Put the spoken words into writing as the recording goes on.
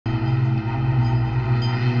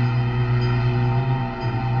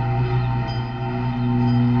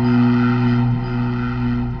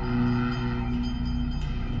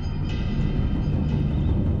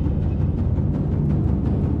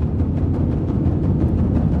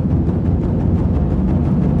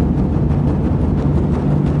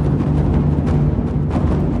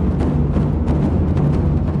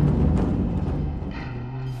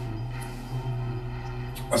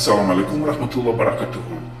Assalamu alaikum wa rahmatullahi wa barakatuh.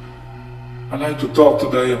 I'd like to talk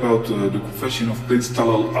today about the confession of Prince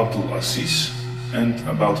Talal Abdul Aziz and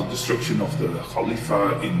about the destruction of the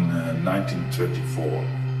Khalifa in 1924.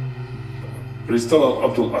 Prince Talal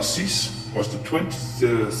Abdul Aziz was the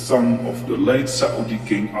 20th son of the late Saudi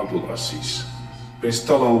King Abdul Aziz. Prince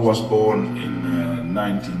Talal was born in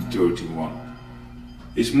 1931.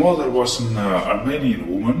 His mother was an Armenian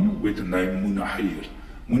woman with the name Munahir.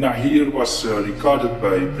 Munahir was regarded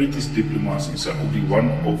by British diplomats in Saudi one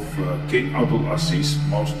of King Abdul Aziz's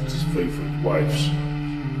most favorite wives.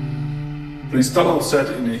 Prince Talal said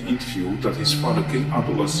in an interview that his father King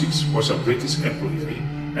Abdul Aziz was a British employee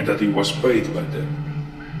and that he was paid by them.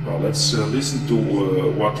 Well, let's listen to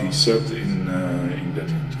what he said in that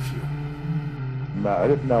interview. ما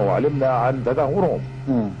عرفنا وعلمنا عن تدهورهم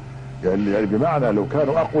يعني بمعنى لو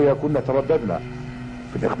كانوا أقوياء كنا ترددنا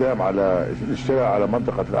في الإقدام على الاشتراء على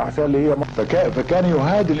منطقة الأحساء اللي هي فكان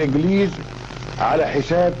يهاد الإنجليز على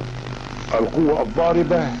حساب القوة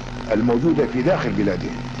الضاربة الموجودة في داخل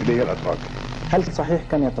بلادهم اللي هي الأتراك. هل صحيح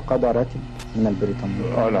كان يتقاضى راتب من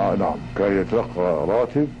البريطانيين؟ نعم كان يتلقى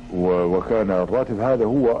راتب وكان الراتب هذا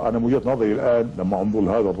هو أنا من وجهة نظري الآن لما أنظر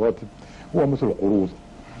هذا الراتب هو مثل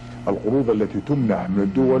القروض التي تمنح من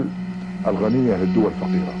الدول الغنية للدول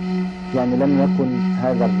الفقيرة. يعني لم يكن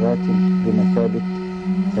هذا الراتب بمثابة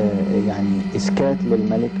يعني إسكات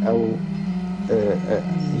للملك أو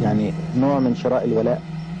يعني نوع من شراء الولاء؟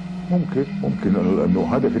 ممكن أنه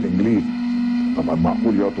هدف الإنجليز طبعا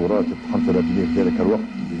معقول يعطوا راتب 5000 جنيه في ذلك الوقت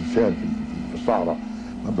الإنسان في الصحراء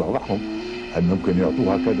مبلغ ضخم، هل ممكن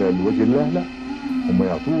يعطوه هكذا لوجه الله؟ لا، هم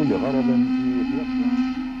يعطوه لغرض.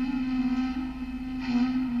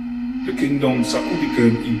 The kingdom Saudi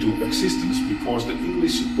came into existence because the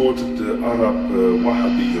English supported the Arab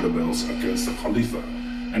Wahhabi rebels against the Khalifa,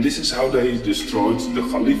 and this is how they destroyed the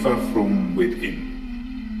Khalifa from within.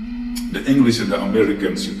 The English and the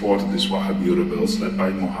Americans supported these Wahhabi rebels led by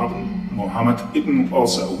Muhammad ibn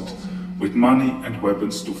al-Saud with money and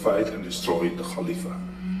weapons to fight and destroy the Khalifa.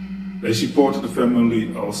 They supported the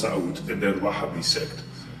family al-Saud and their Wahhabi sect,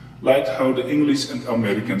 like how the English and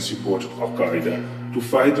Americans supported Al-Qaeda to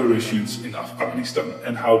fight the Russians in Afghanistan,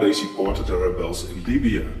 and how they supported the rebels in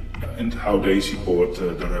Libya, and how they support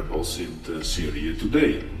the rebels in Syria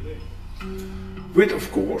today. With, of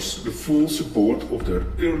course, the full support of their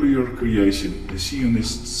earlier creation, the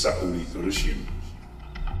Zionist Saudi regime.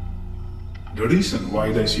 The reason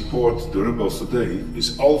why they support the rebels today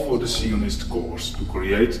is all for the Zionist cause to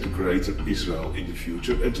create the greater Israel in the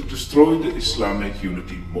future and to destroy the Islamic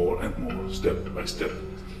unity more and more, step by step,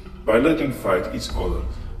 by letting fight each other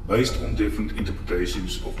based on different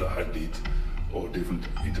interpretations of the Hadith or different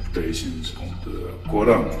interpretations of the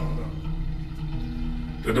Quran.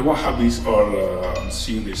 That the Wahhabis are a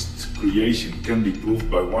Zionist creation can be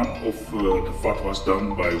proved by one of the fatwas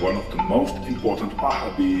done by one of the most important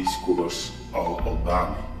Wahhabi scholars,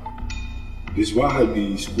 al-Albani. This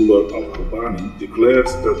Wahhabi scholar al-Albani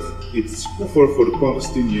declares that it's kufr for the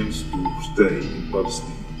Palestinians to stay in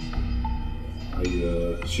Palestine.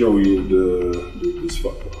 I show you this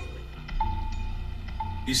fatwa.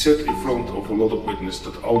 He said in front of a lot of witnesses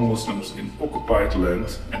that all Muslims in occupied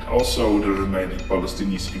land and also the remaining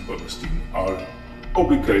Palestinians in Palestine are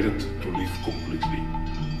obligated to leave completely.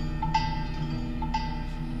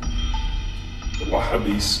 The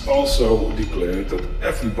Wahhabis also declare that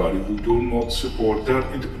everybody who do not support their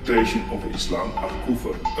interpretation of Islam are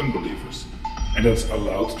kufr, unbelievers, and that's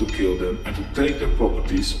allowed to kill them and to take their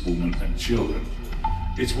properties, women and children.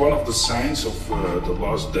 It's one of the signs of the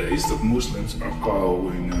last days that Muslims are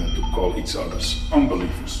going to call each other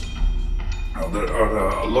unbelievers. Now, there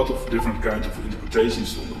are a lot of different kinds of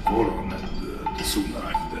interpretations of the Quran and the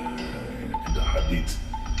Sunnah and the Hadith.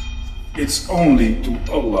 It's only to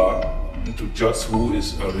Allah to judge who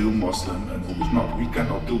is a real Muslim and who is not. We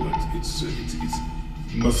cannot do it.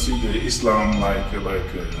 You must see the Islam like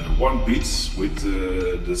one beach with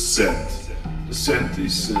the sand. The sand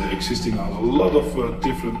is existing on a lot of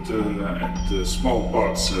different and small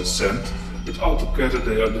parts sand, but altogether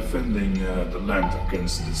they are defending the land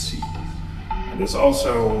against the sea. And that's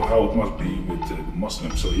also how it must be with the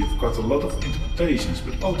Muslims. So you've got a lot of interpretations,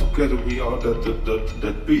 but altogether we are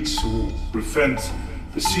that beach who prevent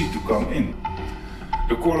the sea to come in.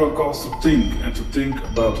 The Quran calls to think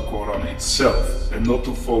about the Quran itself, and not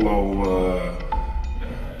to follow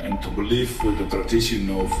and to believe the tradition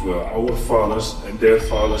of our fathers and their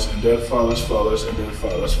fathers and their fathers' fathers and their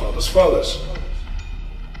fathers' fathers' fathers.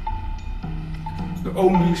 The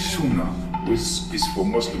only Sunnah which is for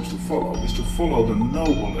Muslims to follow is to follow the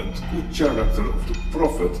noble and good character of the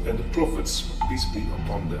Prophet and the Prophets, peace be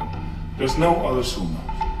upon them. There's no other Sunnah.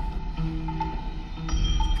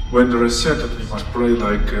 When there is said that we must pray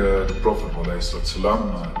like the Prophet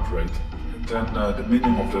ﷺ prayed, then the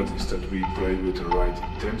meaning of that is that we pray with the right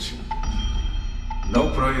intention. No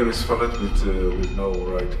prayer is valid with no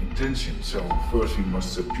right intention. So first we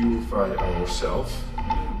must purify ourselves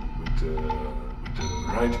with the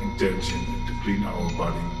right intention, to clean our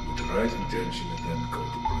body with the right intention, and then go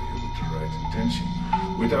to prayer with the right intention.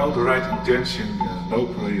 Without the right intention, no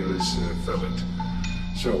prayer is valid.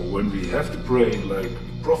 So when we have to pray like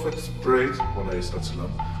the Prophet prayed,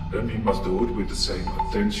 then we must do it with the same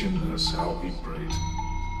attention as how he prayed.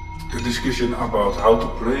 The discussion about how to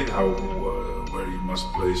pray, where you must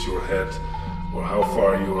place your head, or how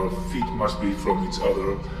far your feet must be from each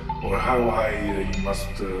other, or how high you must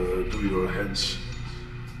do your hands,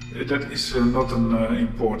 that is not an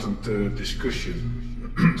important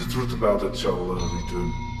discussion. The truth about it shall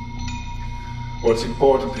return. What's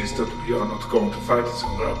important is that we are not going to fight each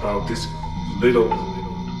other about these little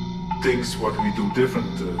things what we do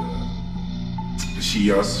different. The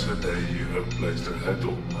Shias, they place their head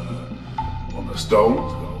on a stone,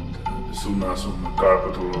 the Sunnas on the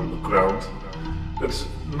carpet or on the ground. That's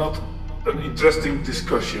not an interesting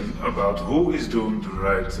discussion about who is doing the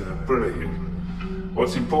right prayer.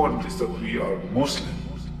 What's important is that we are Muslim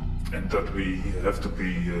and that we have to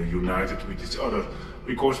be united with each other.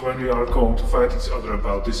 Because when we are going to fight each other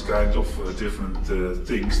about this kind of different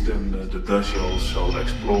things, then the Dajjal shall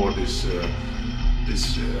explore this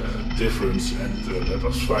difference and let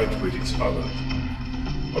us fight with each other.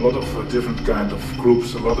 A lot of different kind of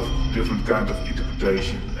groups, a lot of different kind of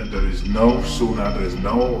interpretation, and there is no Sunnah, there is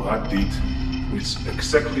no Hadith which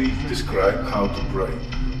exactly describe how to pray.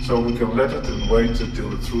 So we can let it and wait until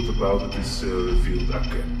the truth about it is revealed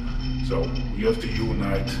again. So we have to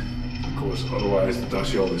unite, because otherwise the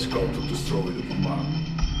Dajjal is going to destroy the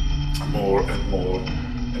Ummah more and more,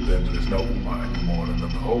 and then there is no Ummah anymore, and then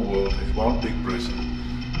the whole world is one big prison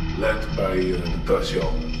led by the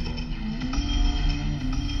Dajjal.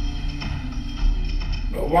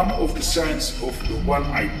 Well, one of the signs of the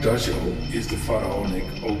one-eyed Dajjal is the pharaonic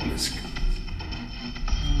obelisk.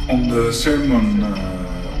 On the sermon,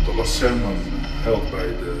 the last sermon held by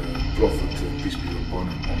the Prophet, peace be upon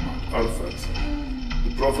him, on Mount Arafat,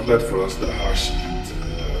 the Prophet led for us the Hajj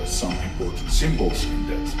and some important symbols in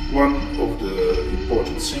that. One of the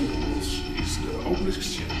important symbols is the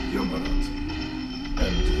obelisk-shaped Jamarat.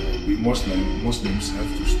 And we Muslims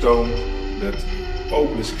have to stone that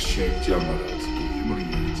obelisk-shaped Jamarat to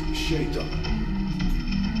humiliate Shaitan.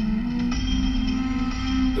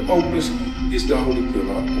 The obelisk is the holy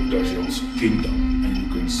pillar of Dajjal's kingdom, and you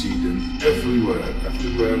can see them everywhere.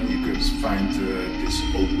 Everywhere you can find these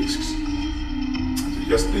obelisks.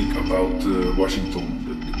 Just think about Washington,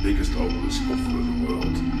 the biggest obelisk of the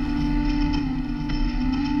world.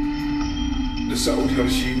 The Saudi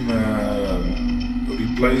regime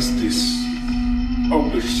replaced this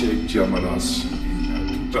obelisk-shaped Jamaras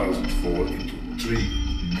in 2004 into 3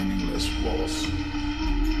 meaningless walls.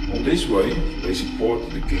 On this way, they support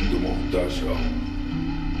the kingdom of Dajjal,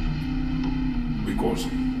 because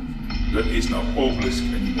there is no obelisk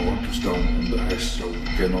anymore to stone on the Hajj, so we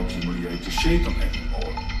cannot humiliate the Shaitan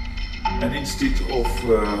anymore. And instead of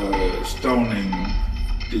stoning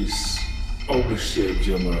this obelisk-shaped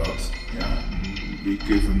Jamarat, we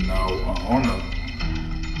give him now an honor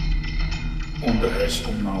on the Hajj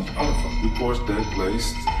on Mount Arafat, because they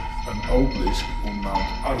placed an obelisk on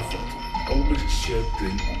Mount Arafat, an obelisk-shaped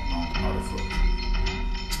thing on Mount Arafat,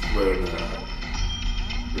 where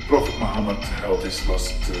the Prophet Muhammad held his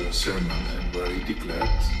last sermon, and where he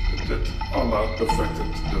declared that Allah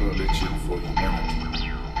perfected the religion for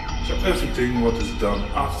humanity. So everything what is done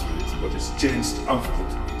after it, what is changed after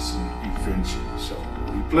it, is an invention. So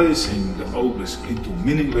replacing the obelisk into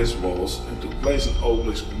meaningless walls and to place an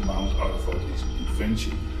obelisk on Mount Arafat is an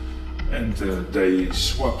invention. And they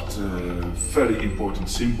swapped very important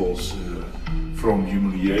symbols from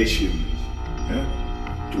humiliation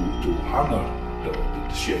to honor the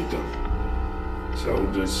Shaitan. So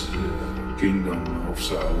this kingdom of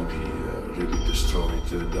Saudi really destroyed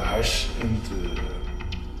the Hajj, and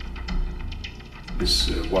this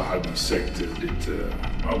Wahhabi sect did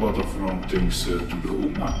a lot of wrong things to the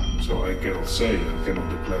Ummah. So I cannot say, I cannot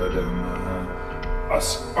declare them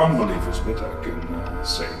as unbelievers, but I can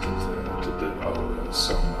say that there are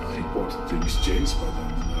some important things changed by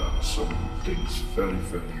them. There are some things very,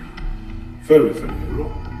 very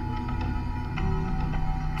wrong.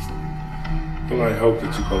 Well, I hope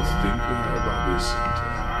that you both think about this, and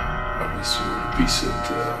I wish you peace and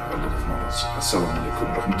a lot of knowledge. Assalamu alaikum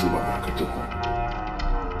wa rahmatullahi wa barakatuh.